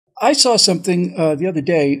I saw something the other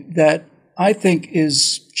day that I think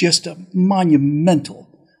is just a monumental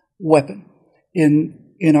weapon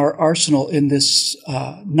in our arsenal in this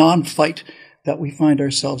non-fight that we find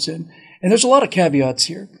ourselves in. And there's a lot of caveats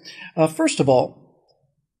here. First of all,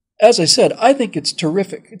 as I said, I think it's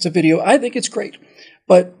terrific. It's a video. I think it's great.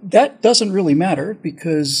 But that doesn't really matter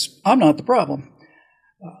because I'm not the problem.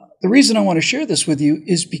 The reason I want to share this with you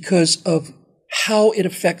is because of how it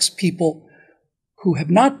affects people who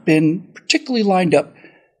have not been particularly lined up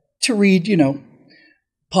to read,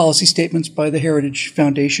 policy statements by the Heritage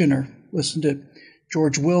Foundation or listen to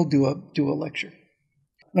George Will do a lecture.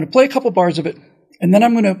 I'm going to play a couple bars of it, and then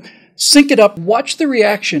I'm going to sync it up, watch the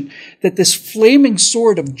reaction that this flaming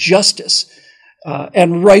sword of justice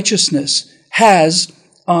and righteousness has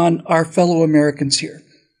on our fellow Americans here.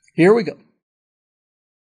 Here we go.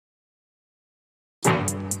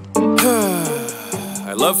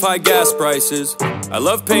 I love high gas prices. I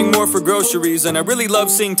love paying more for groceries, and I really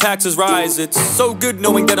love seeing taxes rise. It's so good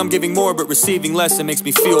knowing that I'm giving more but receiving less. It makes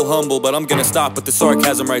me feel humble, but I'm gonna stop with the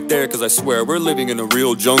sarcasm right there, cause I swear we're living in a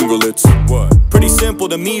real jungle. It's what? Pretty simple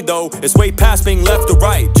to me though, it's way past being left or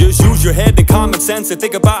right. Just use your head and common sense and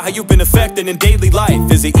think about how you've been affected in daily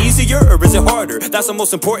life. Is it easier or is it harder? That's the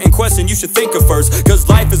most important question you should think of first, cause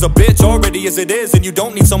life is a bitch already as it is, and you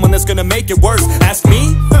don't need someone that's gonna make it worse. Ask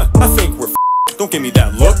me? I think we're don't give me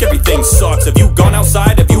that look, everything sucks. Have you gone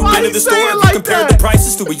outside? Have you been to the store? Have you compared the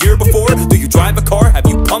prices to a year before? Do you drive a car? Have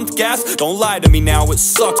you pumped gas? Don't lie to me now, it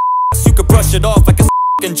sucks. You could brush it off like a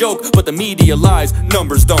f***ing joke, but the media lies,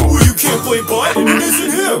 numbers don't. Well, you can't blame Biden, it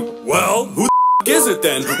isn't him. Well, who the is it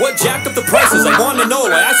then? What jacked up the prices? I wanna know.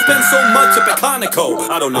 I spend so much up at Conoco.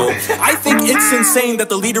 I don't know. I think it's insane that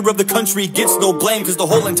the leader of the country gets no blame, cause the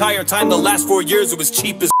whole entire time, the last 4 years, it was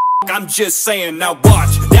cheap as I'm just saying, now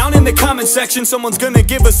watch. Down in the comment section, someone's gonna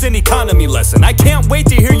give us an economy lesson. I can't wait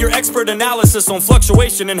to hear your expert analysis on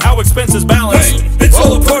fluctuation and how expenses balance. Hey, it's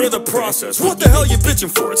all a part of the process. What the hell you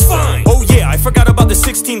bitching for? It's fine. Oh yeah, I forgot about the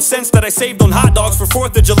 16 cents that I saved on hot dogs for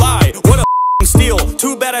 4th of July. What a steal.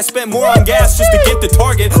 Too bad I spent more on gas just to get the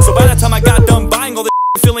Target. So by the time I got done buying all the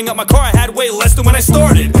filling up my car, I had way less than when I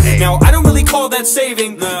started. Now, I don't really call that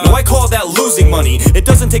saving. No, I call that losing money. It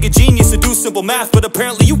doesn't take a genius to do simple math, but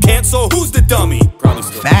apparently you can't, so who's the dummy? Probably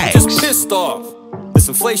still. I'm just pissed off. This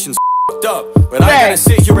inflation's f***ed up. But I gotta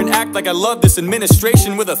sit here and act like I love this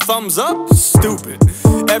administration with a thumbs up? Stupid.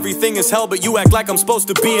 Everything is hell, but you act like I'm supposed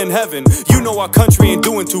to be in heaven. You know our country ain't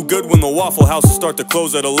doing too good when the Waffle Houses start to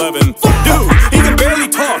close at 11. Dude, he can barely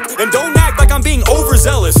talk, and don't act like I'm being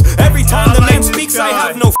overzealous. Every time the man speaks, I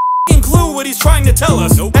have no f***ing clue what he's trying to tell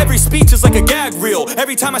us. Every speech is like a gag reel.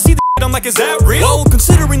 Every time I see the I'm like, is that real? Well,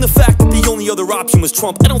 considering the fact that the only other option was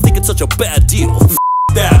Trump, I don't think it's such a bad deal.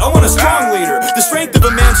 That. I want a strong leader. The strength of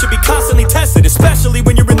a man should be constantly tested, especially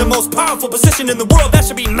when you're in the most powerful position in the world. That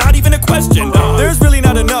should be not even a question. There's really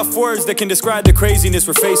not enough words that can describe the craziness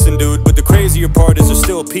we're facing, dude. But the crazier part is there's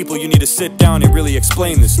still people you need to sit down and really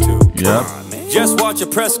explain this to. Yeah. Just watch a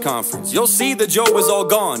press conference. You'll see that Joe is all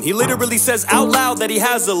gone. He literally says out loud that he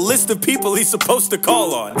has a list of people he's supposed to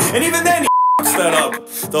call on. And even then, that up.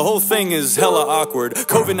 The whole thing is hella awkward.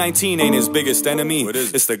 COVID-19 ain't his biggest enemy.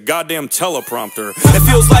 It's the goddamn teleprompter. It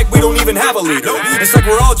feels like we don't even have a leader. It's like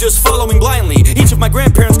we're all just following blindly. Each of my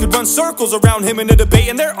grandparents could run circles around him in a debate,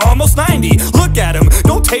 and they're almost 90. Look at him.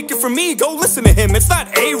 Don't take it from me. Go listen to him. It's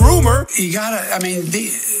not a rumor. You gotta, I mean,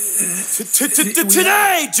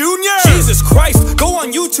 Today, Junior! Jesus Christ, go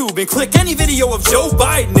on YouTube and click any video of Joe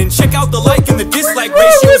Biden and check out the like and the dislike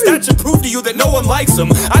ratios. That should prove to you that no one likes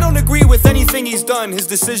him. I don't agree with anything he's done. His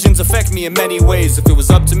decisions affect me in many ways. If it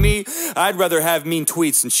was up to me, I'd rather have mean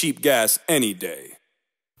tweets and cheap gas any day.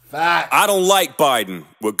 I don't like Biden.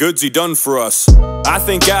 What good's he done for us? I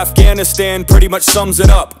think Afghanistan pretty much sums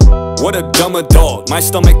it up. What a dumb adult. My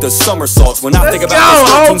stomach does somersaults when I think about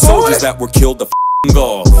those 13 soldiers that were killed to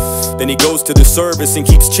Gall. Then he goes to the service and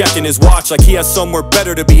keeps checking his watch like he has somewhere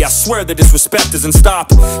better to be. I swear the disrespect doesn't stop.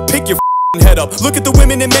 Pick your head up. Look at the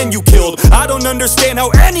women and men you killed. I don't understand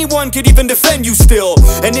how anyone could even defend you still.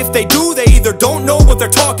 And if they do, they either don't know what they're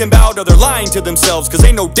talking about or they're lying to themselves, cause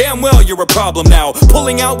they know damn well you're a problem now.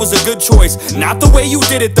 Pulling out was a good choice, not the way you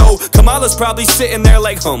did it though. Kamala's probably sitting there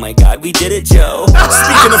like, oh my god, we did it, Joe.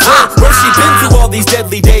 Speaking of her, where's she been through all these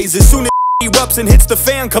deadly days? As soon as erupts and hits the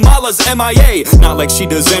fan, Kamala's MIA. Not like she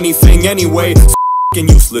does anything anyway. F***ing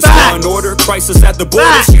useless. Law and order, crisis at the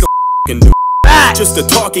border. She don't f***ing do. Just a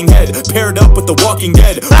talking head, paired up with the Walking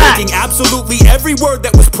Dead, breaking absolutely every word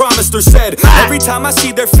that was promised or said. Every time I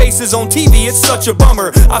see their faces on TV, it's such a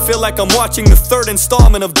bummer. I feel like I'm watching the third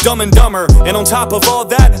installment of Dumb and Dumber. And on top of all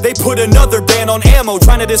that, they put another ban on ammo,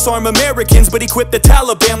 trying to disarm Americans, but equip the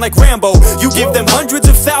Taliban like Rambo. You give them hundreds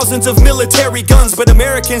of thousands of military guns, but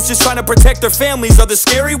Americans just trying to protect their families are the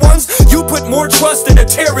scary ones. You put more trust in a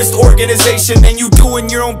terrorist organization than you do in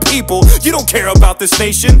your own people. You don't care about this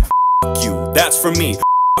nation. F you, that's from me.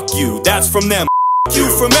 F you, that's from them. F you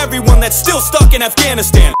from everyone that's still stuck in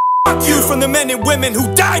Afghanistan. F you from the men and women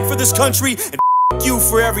who died for this country. And f you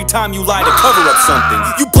for every time you lie to cover up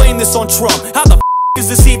something. You blame this on Trump. How the f is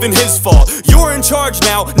this even his fault? You're in charge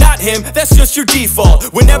now, not him, that's just your default.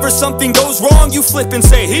 Whenever something goes wrong, you flip and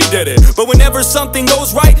say he did it. But whenever something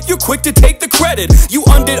goes right, you're quick to take the credit. You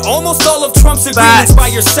undid almost all of Trump's agreements by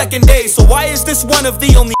your second day. So why is this one of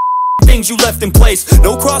the only things you left in place?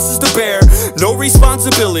 No crosses to bear, no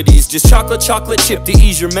responsibilities, just chocolate chip to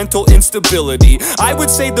ease your mental instability. I would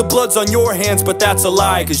say the blood's on your hands, but that's a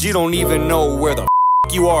lie, cause you don't even know where the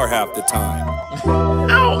you are half the time.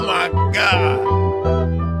 Oh my God.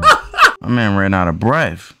 My man ran out of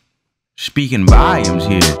breath. Speaking volumes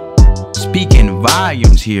here. Speaking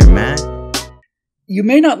volumes here, man. You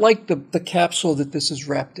may not like the capsule that this is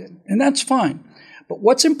wrapped in, and that's fine. But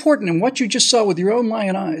what's important, and what you just saw with your own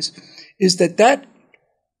lion eyes, is that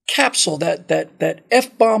capsule, that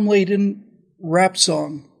F-bomb laden rap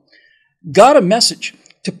song, got a message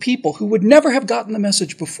to people who would never have gotten the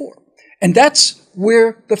message before. And that's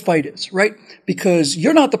where the fight is, right? Because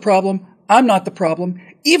you're not the problem, I'm not the problem.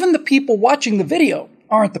 Even the people watching the video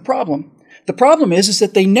aren't the problem. The problem is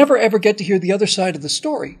that they never ever get to hear the other side of the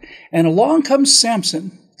story. And along comes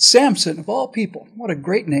Samson of all people. What a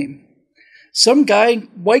great name. Some guy,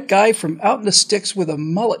 white guy from out in the sticks with a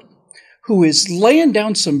mullet, who is laying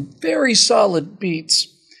down some very solid beats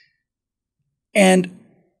and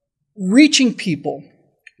reaching people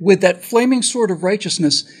with that flaming sword of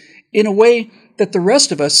righteousness in a way that the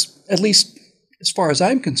rest of us, at least as far as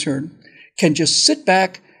I'm concerned, can just sit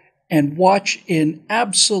back and watch in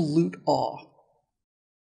absolute awe.